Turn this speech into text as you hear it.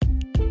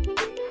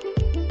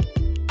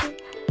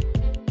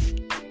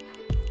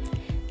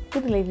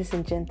Good ladies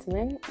and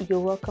gentlemen, you're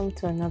welcome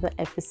to another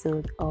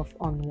episode of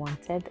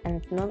Unwanted, and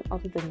it's none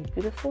other than the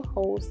beautiful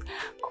host,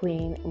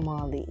 Queen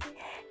Marley.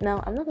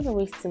 Now, I'm not going to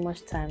waste too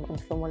much time on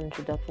formal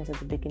introductions at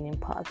the beginning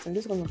part. I'm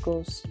just going to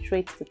go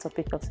straight to the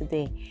topic of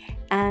today,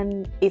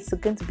 and it's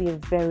going to be a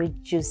very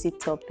juicy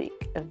topic,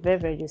 a very,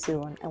 very juicy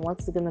one. And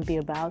what's it going to be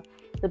about?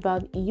 It's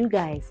about you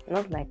guys,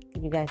 not like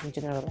you guys in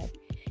general, like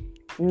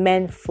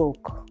men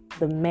folk,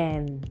 the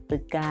men, the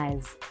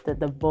guys,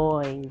 the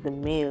boys, the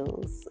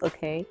males.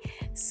 Okay,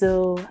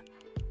 so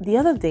the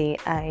other day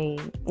I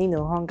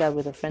hung out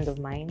with a friend of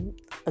mine,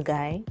 a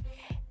guy,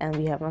 and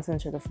we have not seen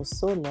each other for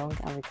so long,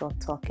 and we got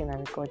talking and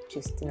we got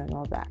gisting and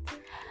all that.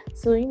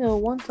 So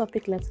one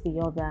topic led to the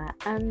other,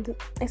 and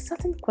a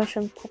certain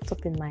question popped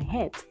up in my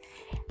head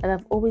and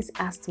I've always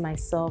asked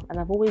myself, and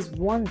I've always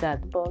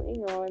wondered, but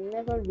I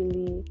never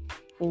really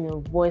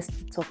voiced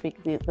the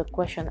topic, the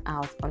question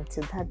out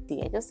until that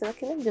day. I just said,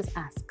 okay, let me just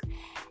ask.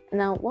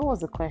 Now, what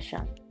was the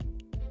question?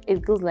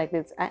 It goes like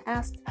this.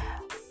 I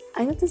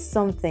noticed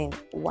something.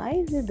 Why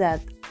is it that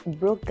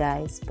broke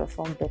guys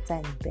perform better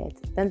in bed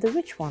than the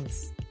rich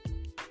ones?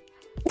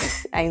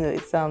 I know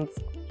it sounds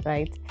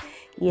right.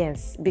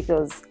 Yes,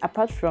 because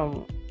apart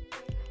from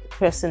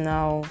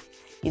personal,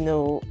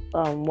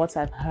 what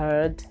I've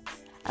heard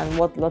and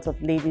what lots of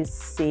ladies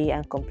say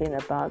and complain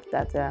about,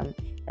 that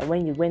and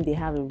when they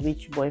have a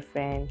rich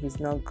boyfriend, he's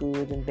not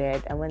good in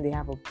bed, and when they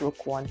have a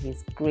broke one,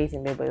 he's great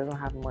in bed but doesn't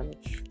have money.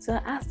 So I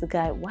asked the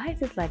guy, why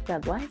is it like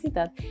that? Why is it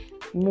that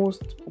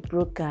most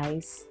broke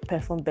guys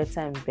perform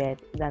better in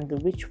bed than the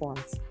rich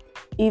ones?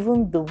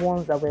 Even the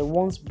ones that were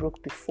once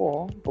broke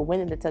before, but when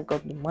they later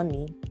got the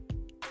money,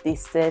 they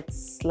started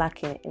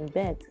slacking in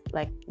bed.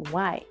 Like,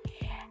 why?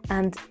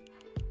 And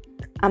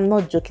I'm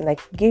not joking,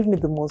 like, he gave me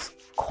the most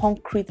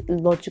concrete,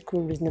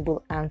 logical,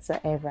 reasonable answer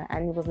ever.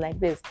 And it was like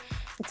this.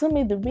 He told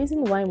me the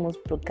reason why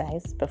most broke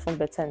guys perform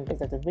better in bed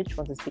than the rich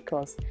ones is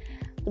because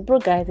the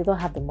broke guys, they don't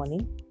have the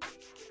money.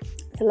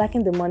 They're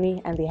lacking the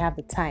money and they have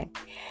the time.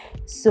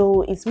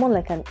 So it's more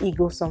like an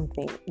ego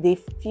something. They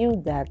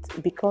feel that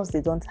because they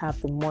don't have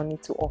the money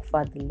to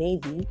offer the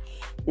lady,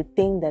 the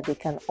thing that they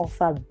can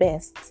offer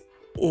best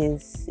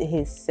is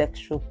his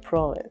sexual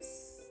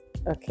prowess.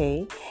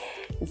 Okay,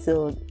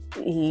 so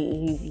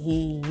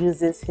he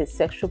uses his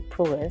sexual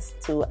prowess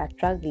to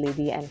attract the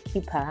lady and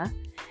keep her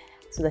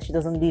so that she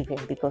doesn't leave him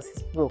because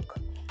he's broke.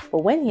 But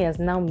when he has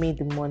now made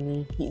the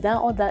money,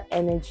 all that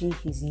energy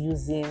he's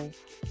using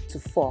to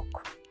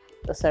fuck,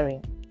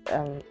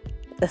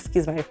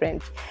 excuse my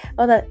French,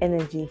 all that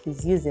energy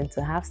he's using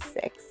to have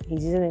sex,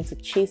 he's using it to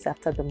chase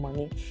after the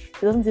money.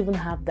 He doesn't even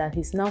have that.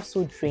 He's now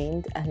so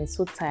drained and he's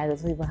so tired,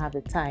 doesn't even have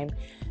the time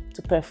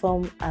to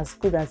perform as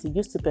good as he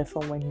used to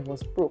perform when he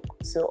was broke.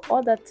 So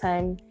all that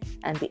time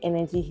and the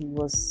energy he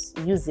was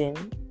using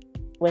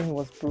when he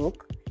was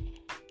broke,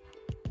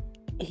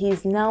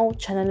 he's now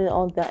channeling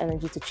all that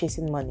energy to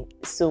chasing money.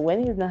 So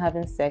when he's not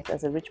having sex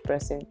as a rich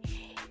person,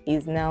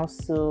 he's now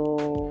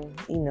so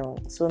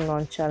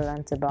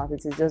nonchalant about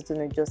it. He's just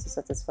doing it just to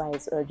satisfy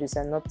his urges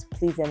and not to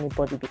please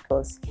anybody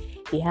because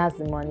he has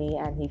the money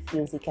and he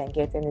feels he can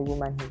get any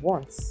woman he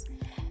wants.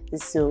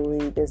 So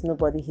there's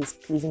nobody he's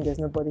pleasing, there's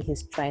nobody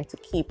he's trying to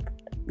keep,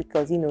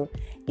 because he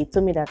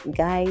told me that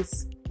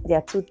guys, there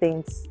are two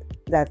things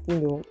that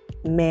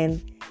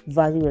men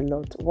value a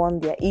lot. One,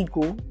 their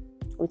ego,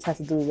 which has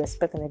to do with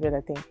respect and every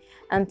other thing,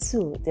 and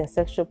two, their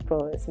sexual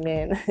prowess.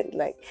 Men,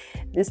 like,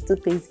 these two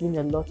things mean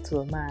a lot to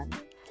a man,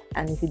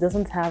 and if he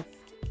doesn't have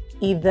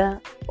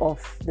either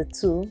of the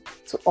two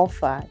to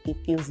offer, he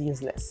feels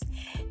useless.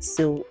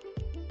 So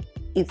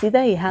it's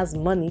either he has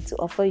money to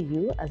offer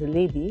you as a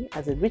lady,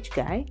 as a rich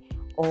guy,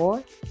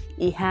 or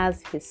he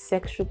has his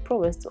sexual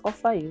prowess to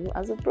offer you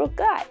as a broke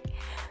guy.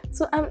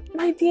 So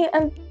my dear,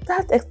 and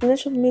that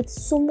explanation made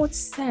so much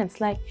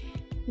sense. Like,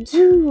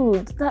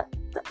 dude, that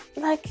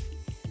like,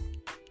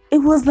 it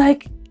was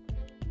like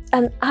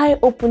an eye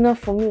opener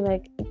for me.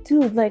 Like,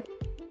 dude, like,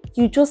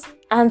 you just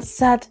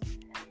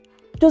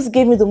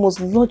gave me the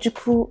most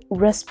logical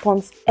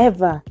response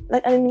ever.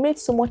 Like, and it made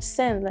so much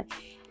sense. Like,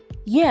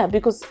 yeah,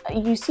 because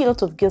you see a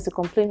lot of girls that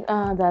complain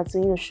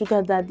that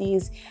sugar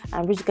daddies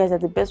and rich guys are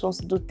the best ones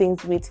to do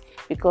things with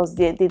because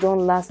they don't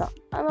last.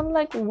 And I'm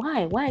like,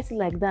 why is it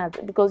like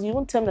that? Because you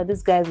won't tell me that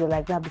these guys were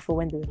like that before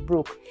when they were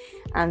broke.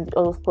 And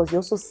of course you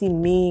also see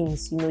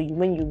memes,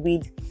 when you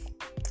read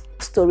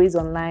stories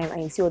online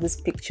and you see all these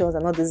pictures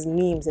and all these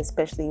memes,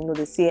 especially,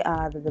 they say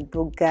that a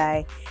broke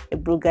guy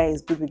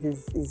is good with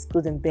is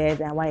good in bed,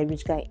 and why a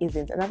rich guy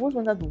isn't. And I've always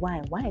wondered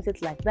why is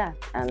it like that?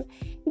 And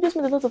it just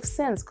made a lot of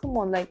sense. Come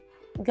on, like,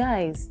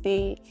 guys,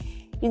 they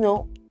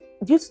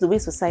due to the way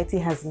society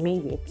has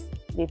made it,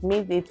 they've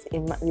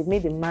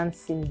made a man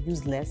seem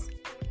useless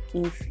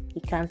if he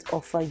can't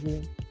offer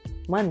you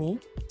money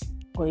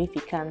or if he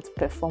can't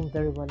perform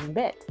very well in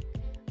bed.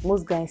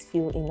 Most guys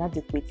feel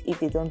inadequate if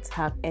they don't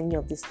have any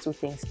of these two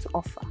things to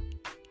offer.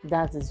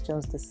 That is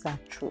just the sad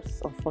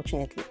truth,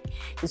 unfortunately.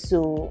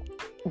 So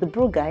the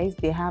bro guys,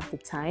 they have the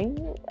time,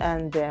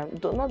 and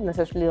not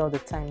necessarily all the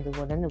time in the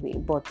world anyway,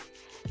 but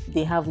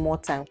they have more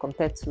time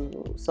compared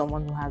to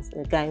someone who has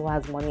a guy who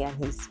has money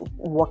and he's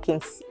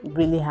working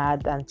really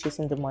hard and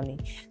chasing the money.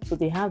 So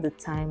they have the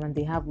time and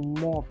they have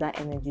more of that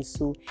energy.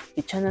 So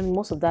they channel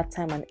most of that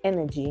time and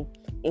energy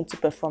into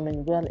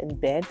performing well in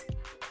bed,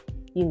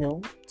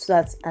 so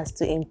that as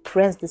to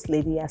impress this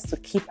lady, as to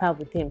keep her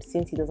with him,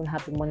 since he doesn't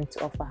have the money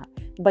to offer her.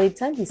 By the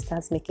time he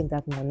starts making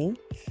that money,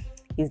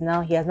 he has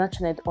now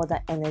channeled all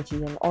that energy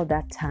and all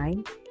that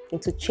time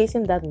into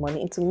chasing that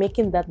money, into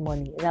making that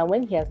money. Now,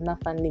 when he has now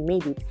finally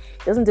made it,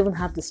 he doesn't even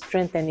have the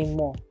strength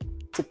anymore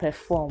to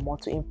perform or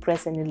to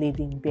impress any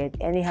lady in bed.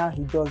 Anyhow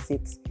he does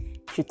it,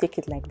 you should take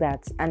it like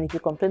that. And if you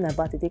complain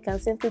about it, he can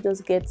simply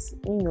just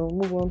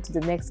move on to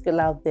the next girl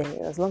out there.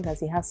 As long as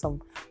he has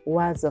some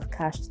wads of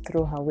cash to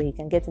throw her way, he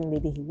can get any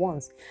lady he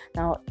wants.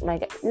 Now,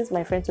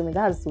 my friend told me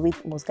that's the way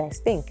most guys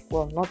think.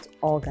 Well, not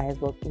all guys,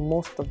 but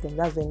most of them.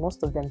 That's the way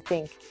most of them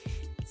think.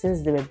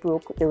 Since they were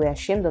broke, they were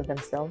ashamed of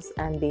themselves,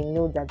 and they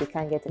know that they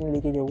can't get any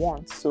lady they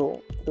want.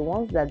 So the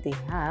ones that they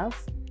have,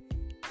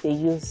 they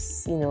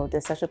use,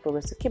 their sexual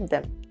progress to keep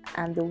them.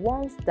 And the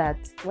ones that,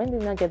 when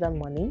they now get that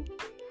money,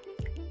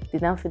 they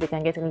now feel they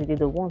can get any lady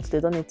they want. They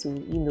don't need to,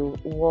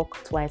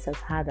 work twice as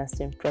hard as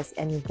to impress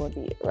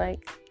anybody.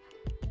 Like,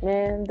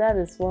 man, that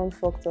is one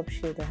fucked up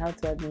shit I have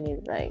to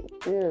admit. Like,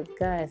 dude,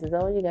 guys, is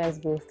that what you guys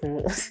go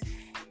through?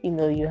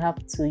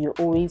 You're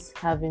always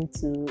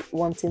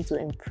wanting to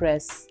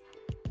impress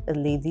a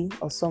lady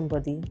or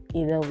somebody,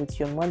 either with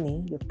your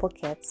money, your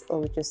pockets, or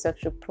with your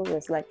sexual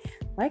progress. Like,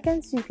 why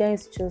can't you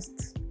guys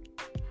just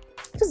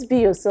be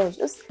yourself?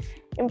 Just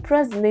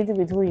impress the lady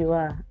with who you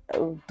are.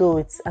 Though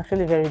it's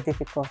actually very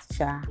difficult,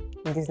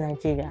 in this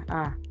Nigeria.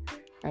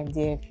 My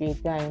dear, if you're a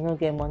guy, you don't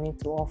get money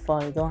to offer,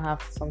 you don't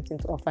have something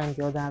to offer in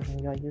the other hand,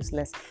 you're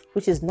useless,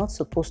 which is not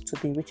supposed to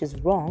be, which is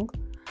wrong.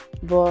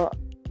 But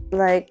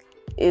like,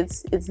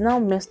 it's now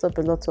messed up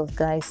a lot of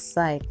guys'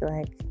 psyche.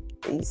 Like,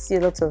 you see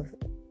a lot of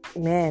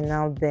men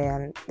out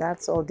there, and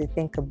that's all they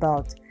think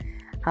about: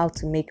 how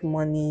to make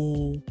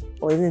money,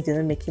 or even if they're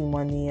not making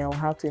money, or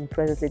how to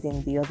impress the lady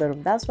in the other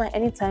room. That's why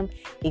anytime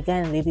a guy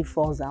and a lady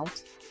falls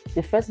out,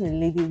 the first thing the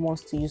lady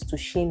wants to use to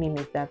shame him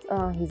is that,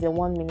 he's a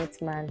 1 minute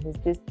man,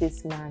 he's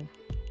this man.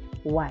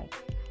 Why?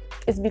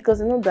 It's because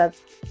they know that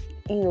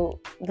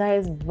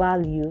guys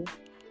value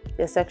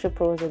their sexual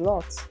prowess a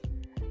lot.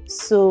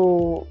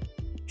 So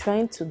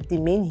trying to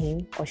demean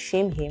him or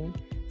shame him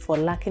for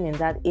lacking in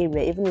that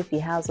area, even if he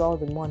has all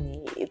the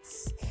money, it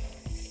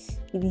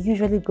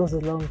usually goes a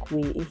long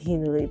way.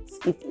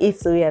 It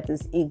eats away at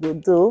his ego.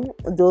 Though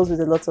those with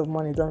a lot of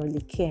money don't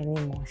really care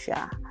anymore,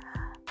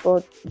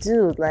 But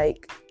dude,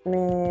 like,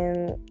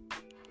 man,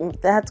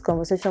 that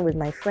conversation with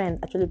my friend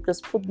actually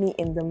just put me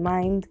in the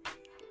mind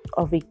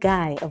of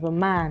a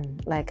man,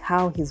 like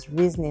how he's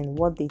reasoning,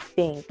 what they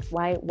think,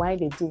 why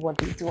they do what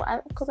they do.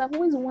 Because I've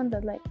always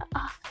wondered, like,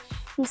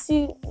 you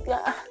see,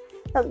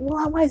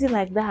 why is it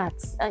like that?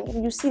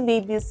 And you see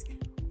ladies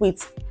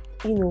with,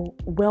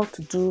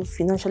 well-to-do,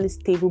 financially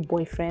stable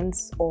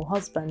boyfriends or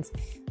husbands,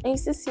 and you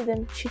still see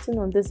them cheating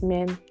on these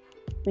men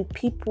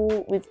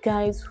with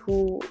guys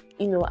who,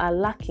 are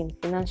lacking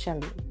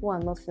financially, who are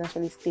not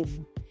financially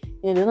stable.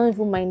 They don't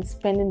even mind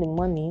spending the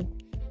money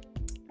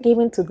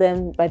given to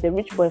them by the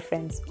rich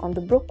boyfriends on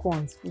the broke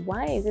ones.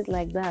 Why is it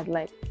like that?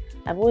 Like,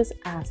 I've always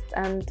asked,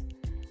 and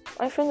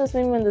my friend just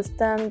made me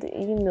understand,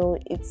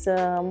 it's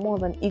more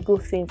of an ego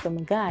thing from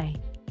a guy.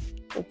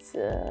 It's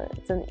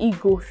an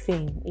ego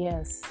thing,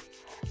 yes.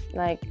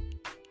 Like,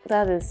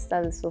 that is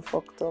so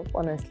fucked up,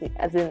 honestly.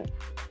 As in,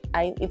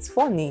 it's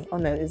funny,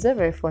 honestly. It's very,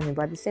 very funny,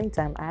 but at the same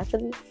time, I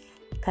actually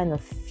kind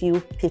of feel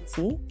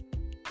pity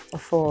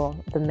for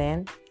the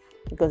men,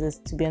 because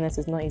to be honest,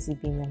 it's not easy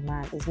being a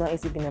man. It's not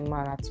easy being a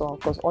man at all,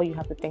 because all you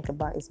have to think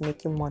about is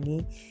making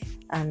money,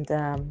 and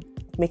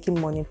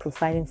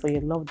providing for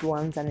your loved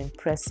ones, and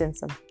impressing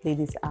some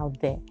ladies out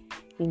there.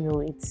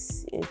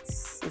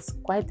 It's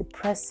quite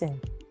depressing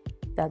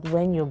that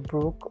when you're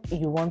broke,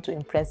 you want to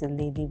impress a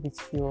lady with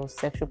your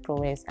sexual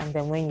prowess, and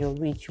then when you're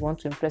rich, you want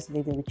to impress a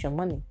lady with your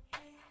money.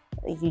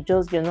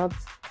 You're not.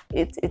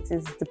 It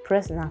is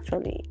depressing,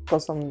 actually,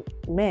 because some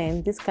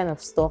men, this kind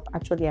of stuff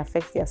actually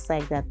affects their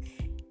psyche. That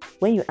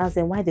when you ask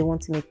them why they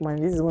want to make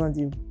money, this is one of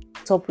the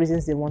top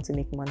reasons they want to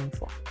make money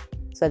for,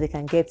 so they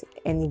can get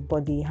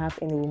anybody, have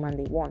any woman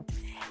they want.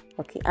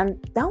 Okay, and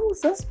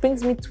that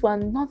brings me to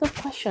another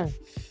question.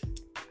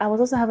 I was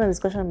also having a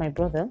discussion with my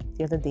brother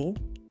the other day,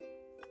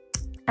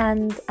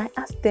 and I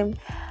asked them,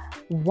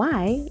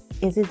 why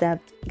is it that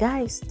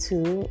guys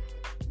too,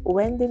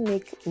 when they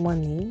make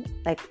money,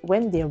 like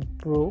when they're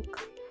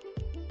broke,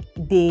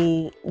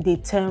 they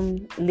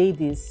term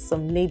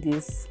some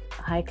ladies,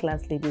 high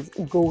class ladies,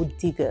 gold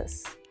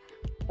diggers.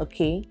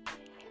 Okay,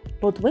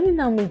 but when they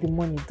now make the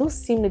money,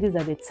 those same ladies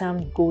that they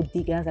term gold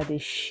diggers, that they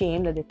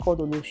shame, that they call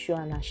Olosho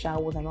and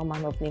Ashawos and all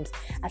manner of names,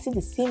 I see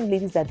the same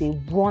ladies that they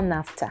run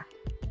after,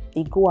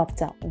 they go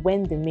after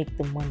when they make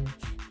the money.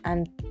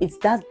 And it's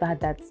that bad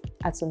that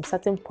at some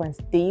certain points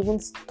they even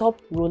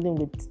stop rolling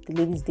with the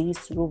ladies they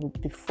used to roll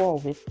with before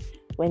with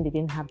when they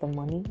didn't have the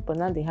money. But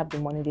now they have the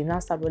money, they now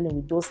start rolling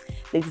with those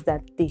ladies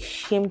that they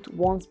shamed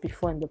once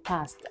before in the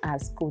past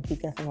as gold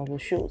diggers and all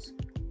those shows.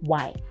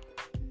 Why?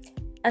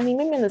 And it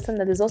made me understand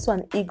that there's also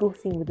an ego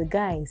thing with the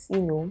guys,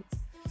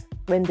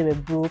 when they were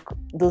broke,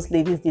 those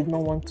ladies did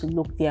not want to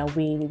look their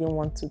way, they didn't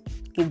want to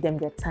give them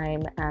their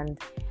time, and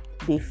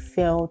they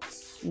felt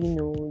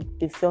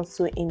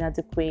so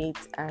inadequate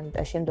and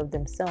ashamed of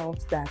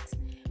themselves that,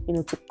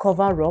 to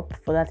cover up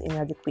for that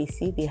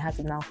inadequacy, they had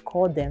to now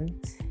call them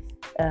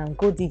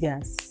gold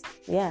diggers.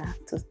 Yeah,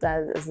 so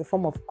that is a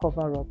form of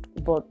cover up.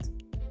 But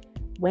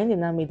when they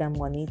now made that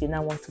money, they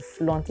now want to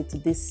flaunt it to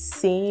this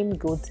same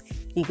gold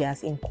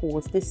diggers, in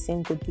quotes, this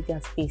same gold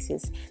diggers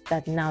faces,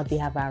 that now they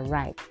have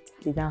arrived.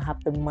 They now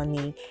have the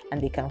money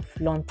and they can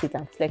flaunt it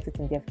and flex it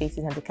in their faces,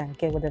 and they can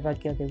get whatever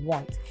girl they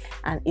want.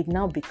 And it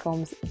now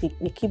becomes,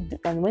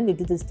 and when they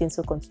do this thing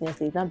so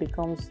continuously, it now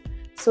becomes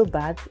so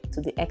bad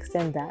to the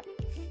extent that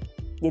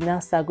they now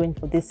start going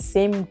for these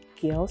same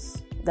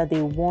girls that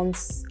they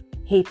once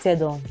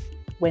hated on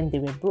when they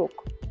were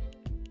broke.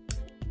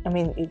 I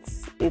mean,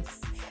 it's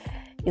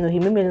he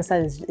made me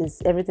understand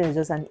is everything is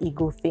just an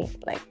ego thing,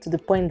 like to the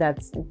point that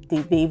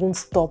they even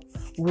stop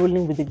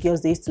rolling with the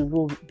girls they used to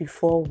roll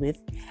before with,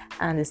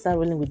 and they start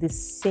rolling with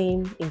this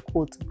same, in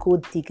quotes,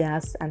 gold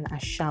diggers and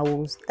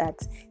ashawos that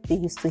they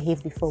used to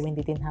hate before when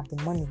they didn't have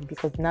the money,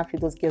 because now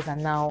those girls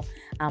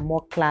are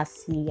more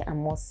classy and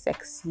more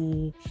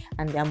sexy,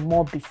 and they are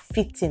more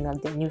befitting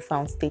of their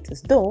newfound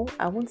status. Though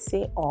I won't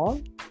say all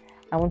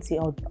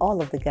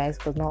of the guys,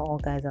 because not all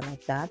guys are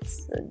like that,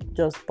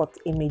 but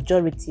a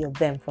majority of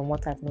them, from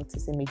what I've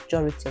noticed, a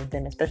majority of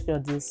them, especially all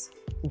these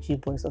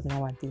G-boys of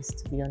nowadays,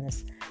 to be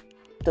honest.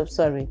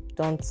 Sorry,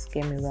 don't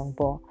get me wrong,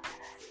 but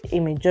a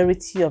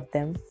majority of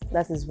them,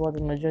 that is what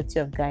the majority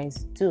of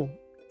guys do.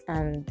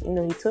 And,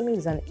 he told me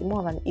it's more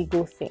of an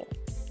ego thing.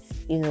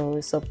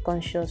 A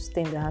subconscious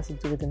thing that has to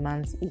do with the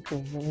man's ego.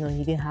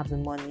 He didn't have the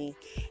money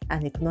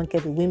and he could not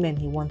get the women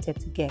he wanted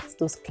to get,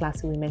 those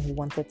classy women he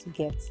wanted to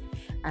get.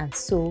 And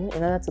so,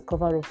 in order to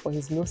cover up for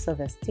his low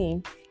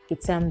self-esteem, he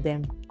termed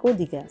them gold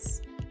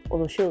diggers. All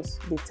the shows,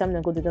 they termed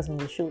them gold diggers on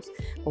the shows.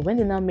 But when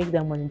they now make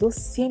their money, those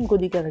same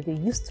gold diggers that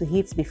they used to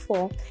hate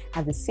before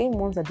are the same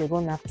ones that they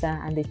run after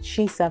and they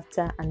chase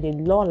after and they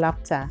lull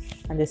after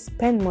and they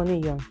spend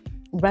money on,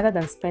 rather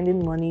than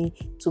spending money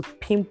to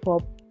pimp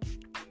up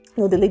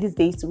the ladies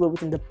they used to roll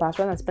with in the past,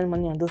 rather than spend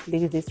money on those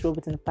ladies they used to roll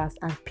with in the past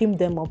and pimp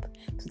them up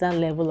to that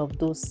level of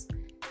those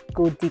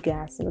gold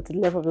diggers, to the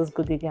level of those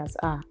gold diggers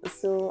are.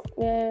 So,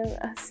 man,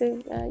 I say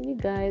you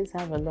guys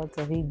have a lot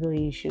of ego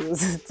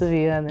issues, to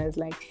be honest.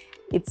 Like,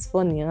 it's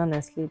funny,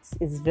 honestly.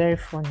 It's very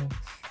funny.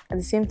 At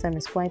the same time,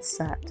 it's quite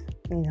sad,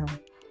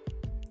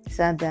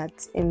 sad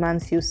that a man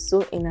feels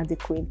so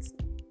inadequate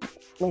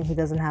when he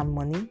doesn't have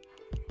money.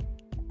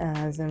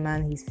 As a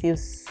man, he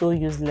feels so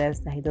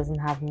useless that he doesn't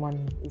have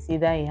money. It's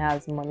either he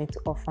has money to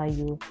offer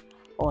you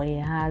or he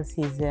has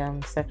his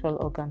sexual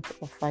organ to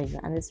offer you.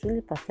 And it's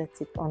really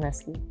pathetic,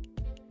 honestly.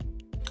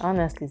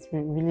 Honestly, it's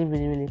really,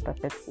 really, really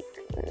pathetic.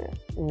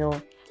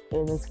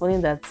 It's funny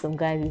that some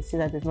guys, you see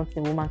that there's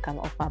nothing a woman can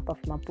offer apart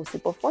from a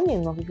pussy. But funny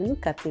enough, if you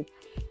look at it,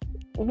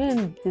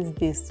 men these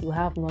days will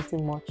have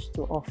nothing much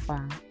to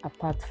offer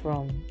apart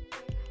from,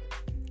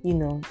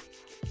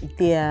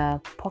 their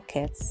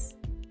pockets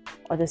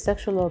or the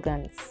sexual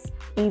organs,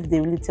 if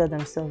they really tell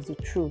themselves the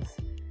truth.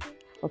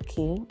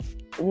 Okay,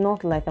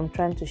 not like I'm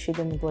trying to shade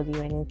anybody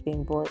or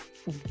anything, but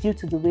due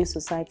to the way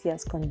society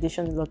has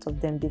conditioned a lot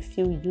of them, they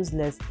feel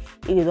useless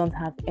if they don't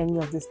have any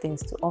of these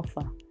things to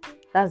offer.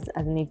 That's,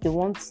 if they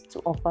want to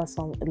offer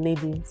some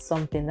lady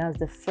something, that's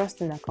the first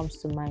thing that comes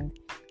to mind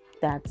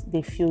that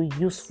they feel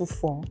useful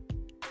for.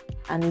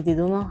 And if they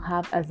do not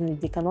have,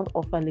 if they cannot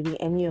offer a lady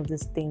any of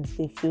these things,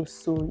 they feel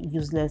so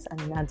useless and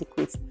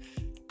inadequate.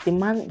 The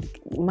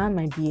man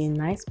might be a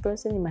nice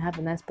person, he might have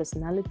a nice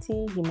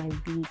personality, he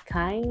might be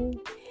kind,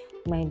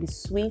 he might be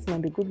sweet, he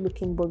might be good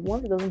looking, but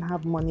once he doesn't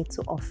have money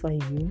to offer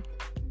you,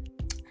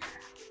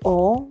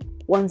 or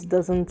once he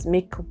doesn't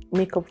make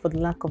up for the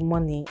lack of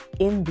money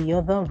in the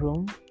other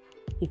room,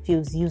 he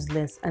feels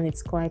useless, and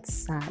it's quite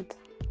sad.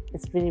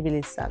 It's really,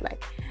 really sad.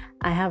 Like,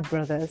 I have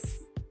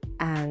brothers,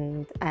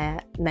 and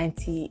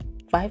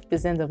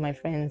 95% of my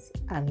friends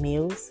are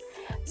males.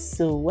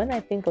 So when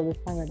I think of the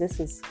fact that this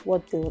is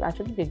what they would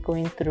actually be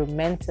going through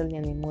mentally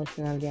and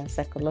emotionally and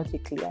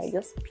psychologically, I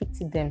just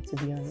pity them, to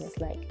be honest.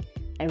 Like,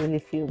 I really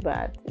feel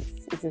bad.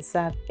 It's a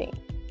sad thing.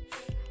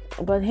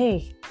 But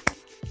hey,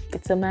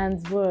 it's a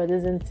man's world,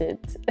 isn't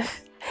it?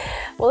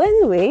 Well,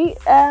 anyway,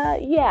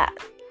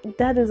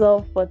 that is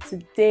all for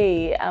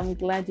today. I'm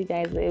glad you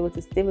guys were able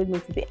to stay with me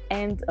to the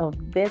end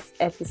of this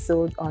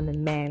episode on the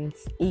men's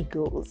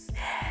egos.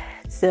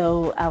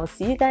 So I will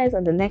see you guys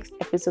on the next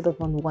episode of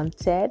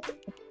Unwanted.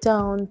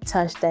 Don't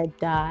touch that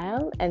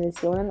dial. And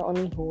it's your one and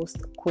only host,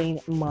 Queen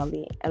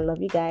Molly. I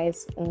love you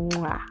guys.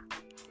 Mwah.